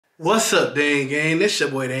What's up, Dang Gang? This your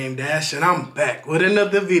boy Dame Dash, and I'm back with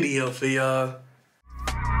another video for y'all.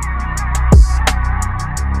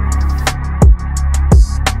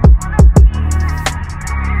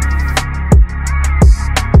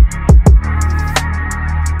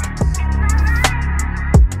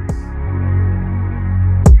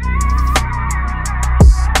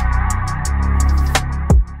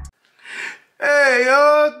 Hey,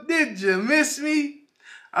 y'all, did you miss me?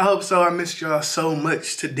 I hope so. I missed y'all so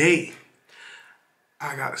much today.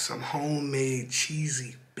 I got some homemade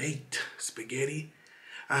cheesy baked spaghetti.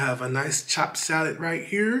 I have a nice chopped salad right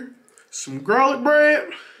here, some garlic bread,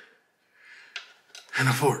 and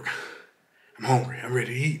a fork. I'm hungry. I'm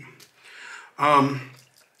ready to eat. I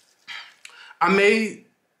made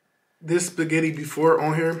this spaghetti before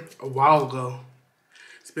on here a while ago.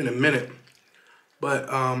 It's been a minute, but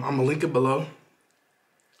I'm gonna link it below.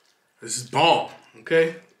 This is bomb,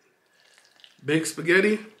 okay? Baked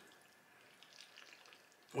spaghetti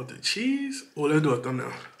with the cheese. Oh, let's do a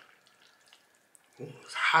thumbnail. Oh,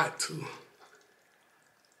 it's hot too.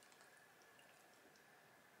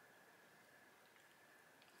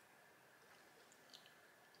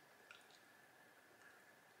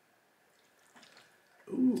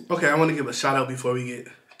 Ooh. Okay, I want to give a shout out before we get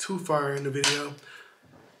too far in the video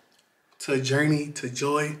to Journey to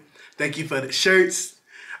Joy. Thank you for the shirts.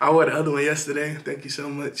 I wore the other one yesterday. Thank you so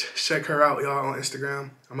much. Check her out, y'all, on Instagram.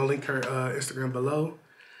 I'm gonna link her Instagram below.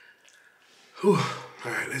 Whew.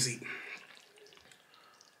 All right, let's eat.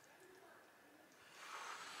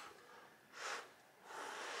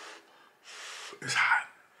 It's hot.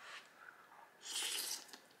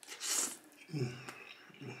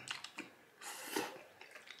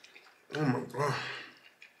 Oh my God.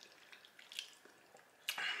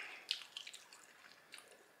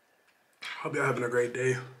 Hope y'all having a great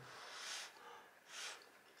day.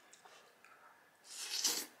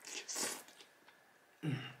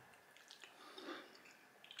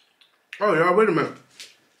 Oh, y'all, wait a minute.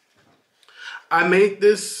 I made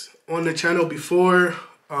this on the channel before,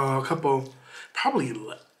 probably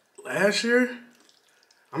last year.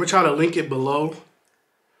 I'm gonna try to link it below.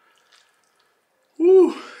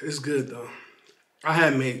 Woo, it's good though. I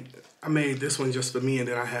made this one just for me, and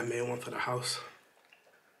then I had made one for the house.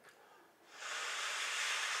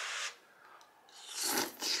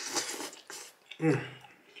 I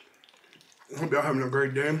hope y'all having a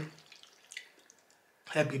great day.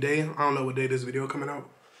 Happy day. I don't know what day this video coming out.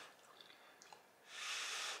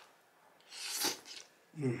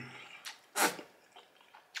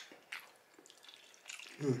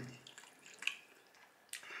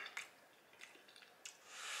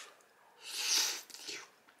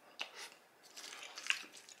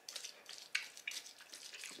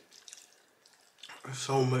 There's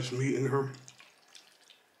so much meat in here.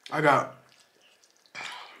 I got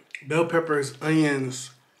bell peppers,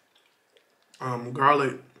 onions,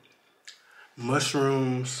 garlic,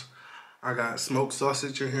 mushrooms. I got smoked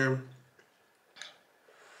sausage in here.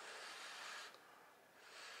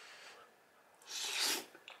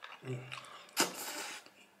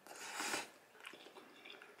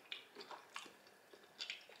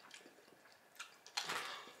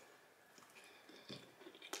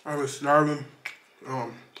 I was starving.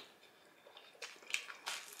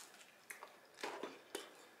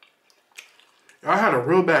 I had a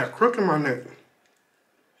real bad crook in my neck.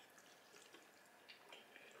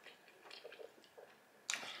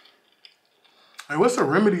 Hey, what's a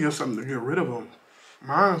remedy or something to get rid of them?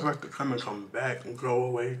 Mine's like to come back and go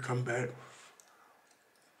away, come back.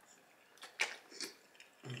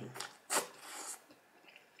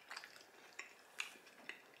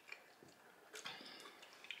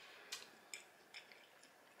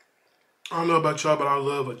 I don't know about y'all, but I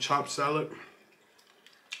love a chopped salad.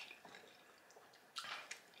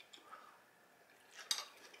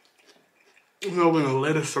 You know, when the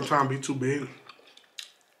lettuce sometimes be too big.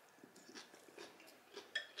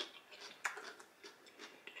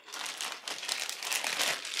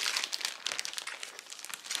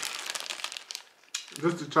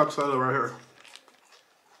 This is the chopped salad right here.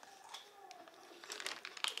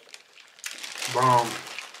 Bomb.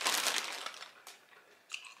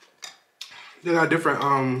 They got different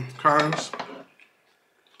kinds.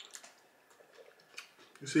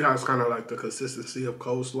 You see how it's kind of like the consistency of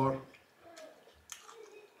coleslaw?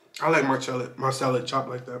 I like my salad chopped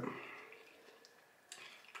like that.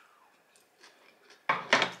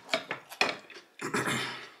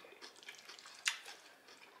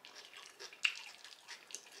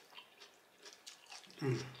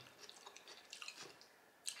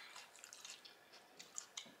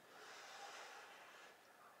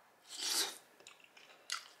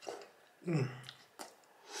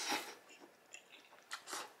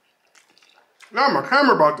 Now my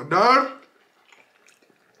camera about to die.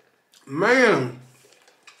 Man.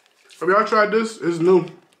 Have y'all tried this? It's new.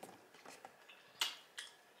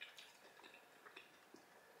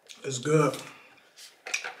 It's good.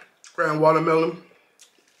 Cran watermelon.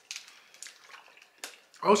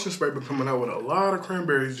 Ocean Spray been coming out with a lot of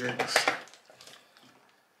cranberry drinks.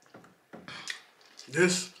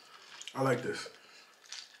 This, I like this.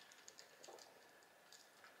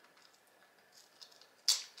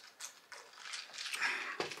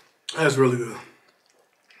 That's really good.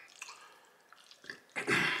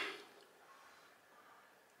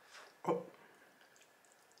 Oh.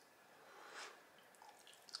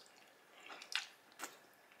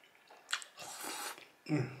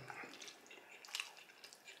 Mm.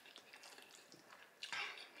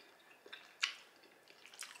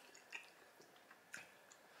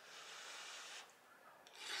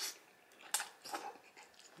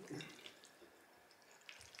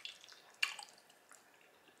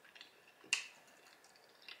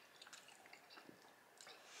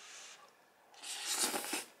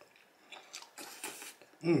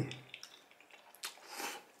 Mm.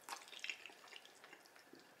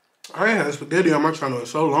 I ain't had spaghetti on my channel in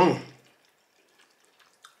so long.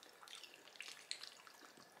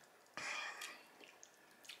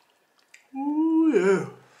 Ooh, yeah.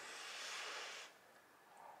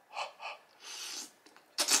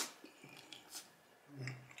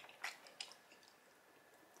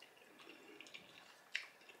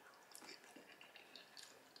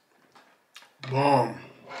 Bomb.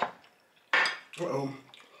 Uh-oh.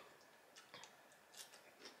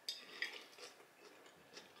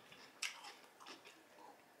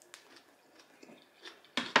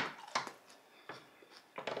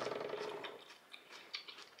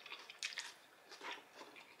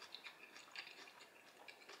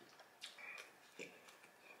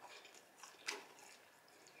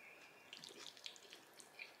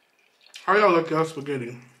 How y'all like y'all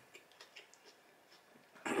spaghetti?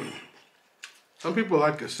 Some people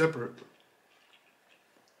like it separate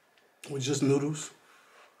with just noodles.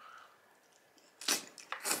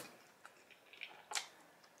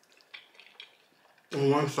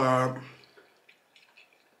 On one side,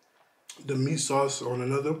 the meat sauce on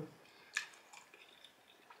another.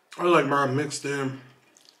 I like mine mixed in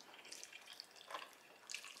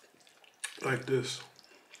like this,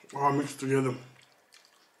 all mixed together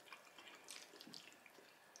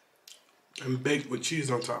and baked with cheese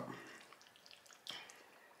on top.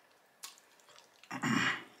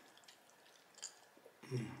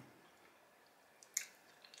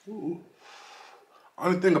 Ooh.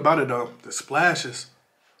 Only thing about it though, the splashes.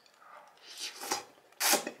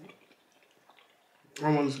 I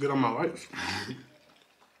want this to get on my lights.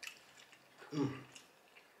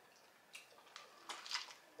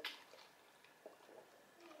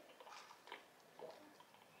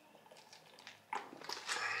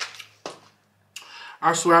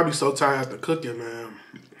 I swear I be so tired after cooking, man.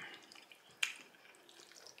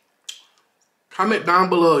 Comment down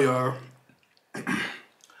below, y'all,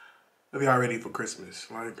 if y'all ready for Christmas.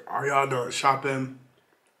 Like, are y'all done shopping?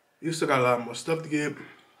 You still got a lot more stuff to get.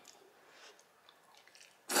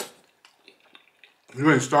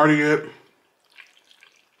 You ain't started yet.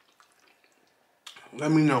 Let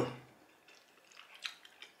me know.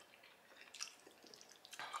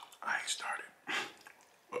 I ain't started.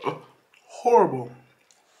 Horrible.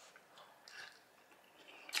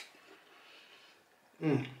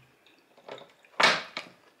 Mm.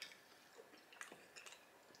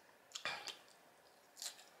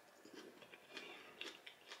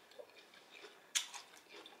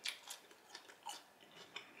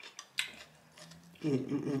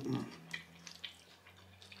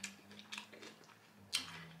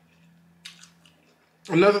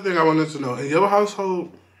 Another thing I wanted to know, in your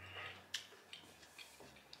household,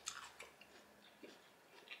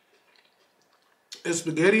 is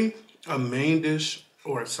spaghetti a main dish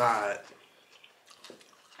or a side?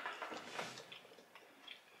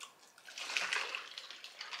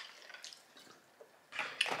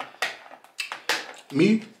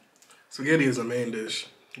 Me, spaghetti is a main dish,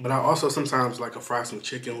 but I also sometimes like to fry some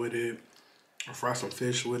chicken with it, or fry some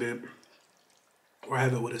fish with it, or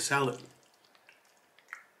have it with a salad.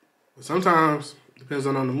 But sometimes, depends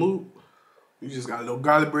on the mood, you just got a little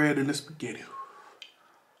garlic bread and the spaghetti.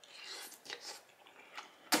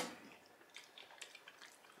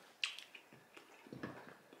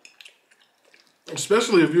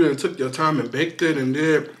 Especially if you took your time and baked it and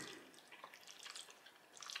did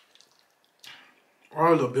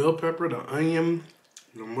all the bell pepper, the onion,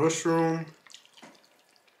 the mushroom.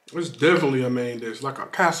 It's definitely a main dish, like a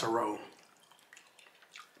casserole.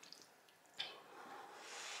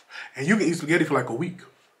 And you can eat spaghetti for like a week.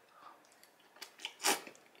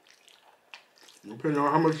 Depending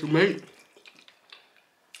on how much you make.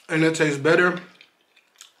 And it tastes better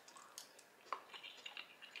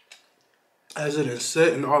as it is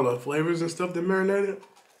set in all the flavors and stuff that marinated.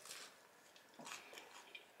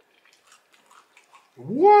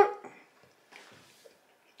 What?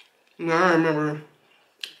 Now I remember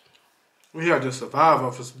we had to survive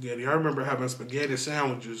off of spaghetti. I remember having spaghetti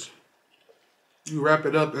sandwiches. You wrap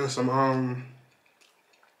it up in some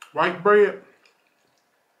white bread.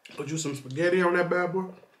 Put you some spaghetti on that bad boy.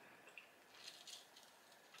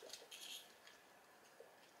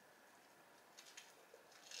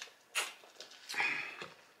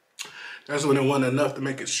 That's when it wasn't enough to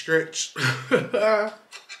make it stretch.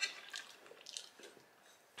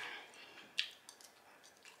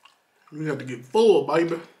 You had to get full,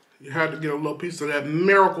 baby. You had to get a little piece of that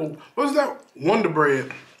miracle. What's that? Wonder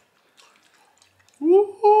Bread.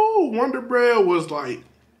 Woo-hoo! Wonder Bread was like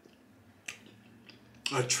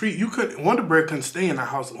a treat. Wonder Bread couldn't stay in the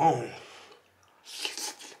house long.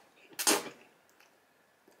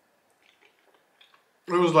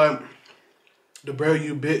 It was like the bread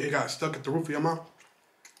you bit, it got stuck at the roof of your mouth.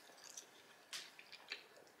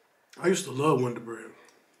 I used to love Wonder Bread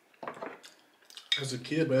as a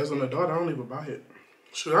kid, but as an adult, I don't even buy it.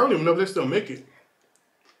 Shit, I don't even know if they still make it.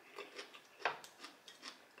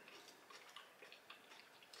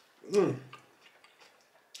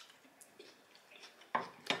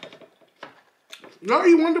 Y'all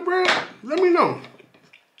eat Wonder Bread? Let me know.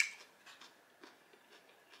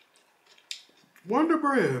 Wonder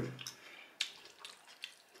Bread.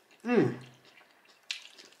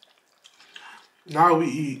 Now we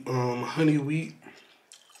eat honey wheat,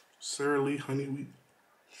 Sara Lee honey wheat.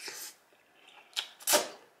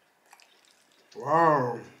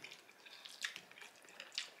 Wow.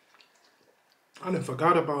 I done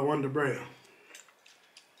forgot about Wonder Bread.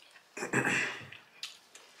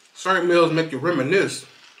 Certain meals make you reminisce.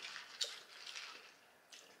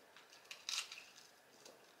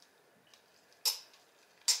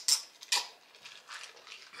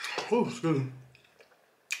 Oh, excuse me.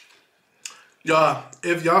 Y'all,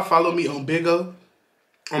 if y'all follow me on Big O,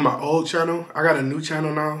 on my old channel, I got a new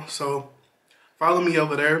channel now, so follow me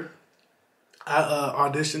over there. I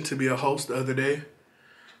auditioned to be a host the other day,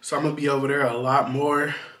 so I'm gonna be over there a lot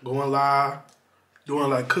more, going live, doing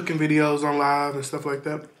like cooking videos on live and stuff like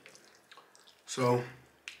that. So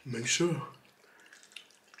make sure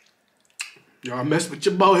y'all mess with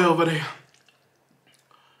your boy over there.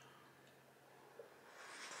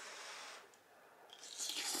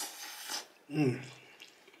 I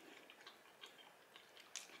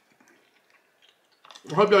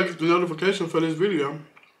hope y'all get the notification for this video.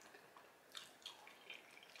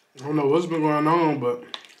 I don't know what's been going on, but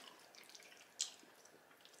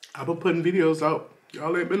I've been putting videos out.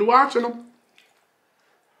 Y'all ain't been watching them.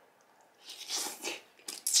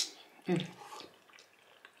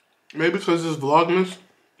 Maybe because it's Vlogmas.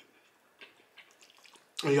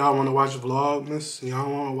 And y'all want to watch Vlogmas. And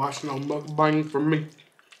y'all want to watch no mukbang from me.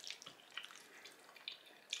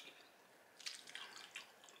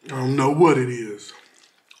 I don't know what it is.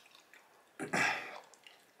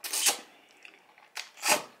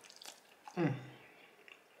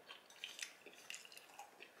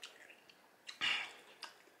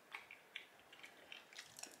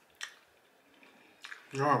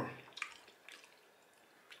 Yeah.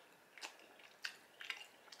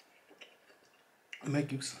 I'll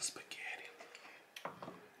make you some spaghetti.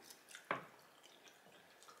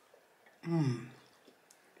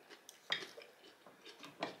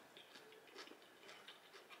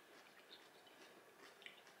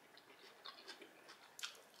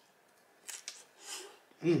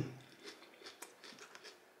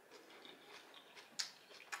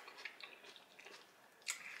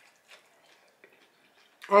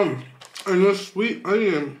 And this sweet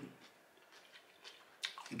onion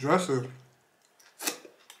dressing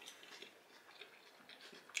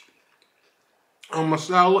on my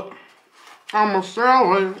salad. On my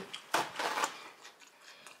salad.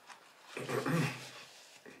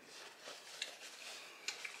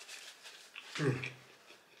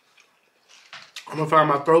 I'm gonna find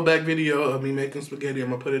my throwback video of me making spaghetti.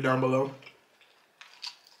 I'm gonna put it down below.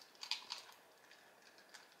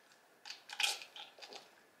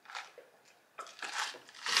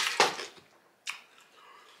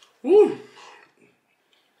 Woo!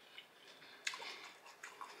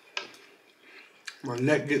 My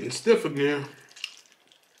neck getting stiff again.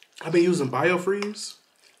 I've been using BioFreeze.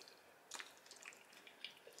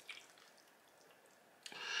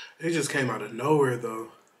 It just came out of nowhere though.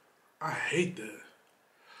 I hate that.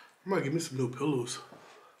 I'm gonna get me some new pillows.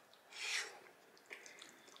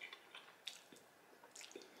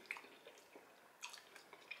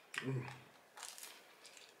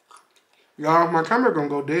 Y'all, my camera gonna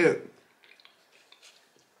go dead.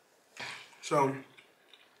 So,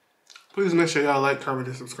 please make sure y'all like, comment,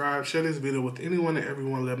 and subscribe. Share this video with anyone and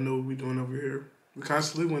everyone. Let them know what we're doing over here. We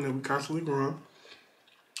constantly winning. We constantly growing.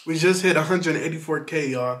 We just hit 184K,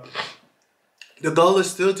 y'all. The goal is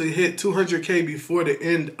still to hit 200K before the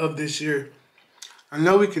end of this year. I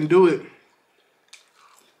know we can do it.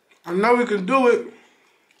 I know we can do it.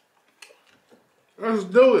 Let's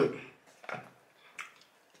do it.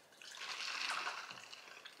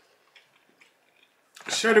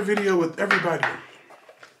 Share the video with everybody.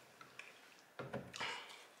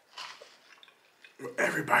 With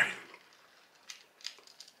everybody.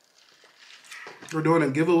 We're doing a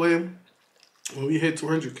giveaway when we hit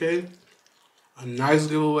 200K. A nice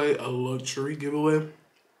giveaway, a luxury giveaway.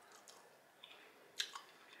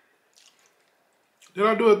 Did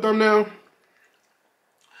I do a thumbnail?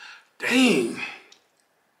 Dang.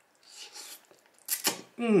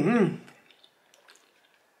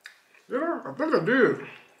 Yeah, I think I did.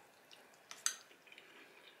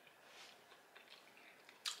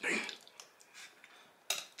 Dang.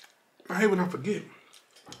 I hate when I forget.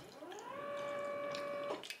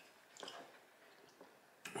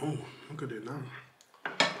 Oh, look at it now.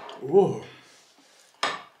 Whoa.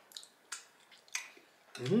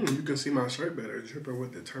 You can see my shirt better. Dripping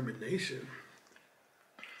with determination.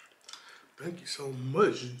 Thank you so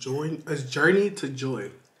much. Join us, Journey to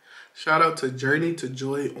Joy. Shout out to Journey to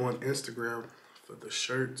Joy on Instagram for the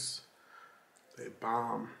shirts. They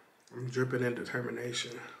bomb. I'm dripping in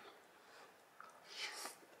determination.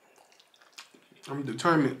 I'm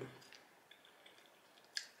determined.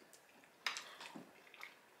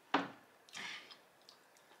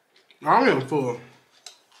 I am full.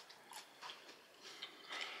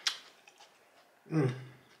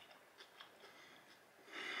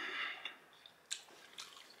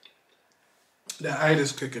 The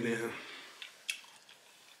itis kicking in.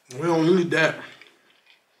 We don't need that.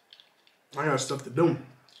 I got stuff to do.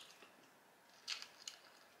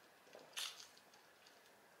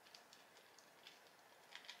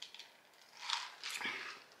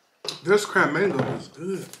 This crab mango is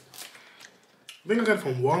good. I think I got it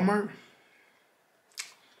from Walmart.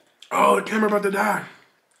 Oh, the camera about to die.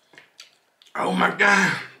 Oh my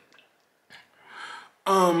God.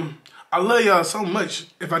 I love y'all so much.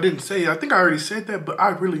 If I didn't say it, I think I already said that, but I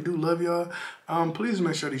really do love y'all. Please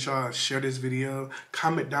make sure that y'all share this video,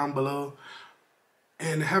 comment down below,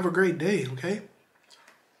 and have a great day, okay?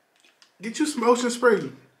 Get you some ocean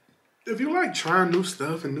spray. If you like trying new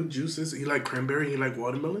stuff and new juices, you like cranberry and you like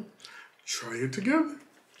watermelon, try it together.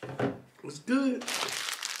 It's good.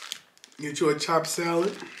 Get you a chopped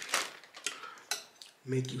salad.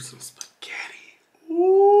 Make you some spaghetti.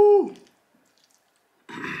 Ooh.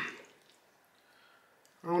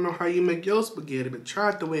 I don't know how you make your spaghetti, but try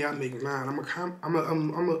it the way I make mine. I'm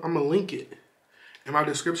gonna link it in my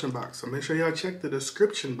description box. So make sure y'all check the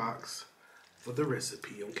description box for the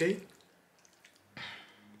recipe, okay?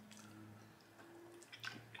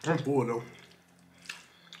 I'm full though.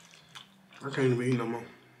 I can't even eat no more.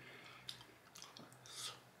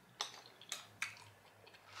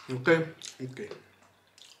 Okay? Okay.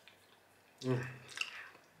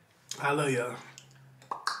 I love y'all.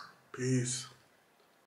 Peace.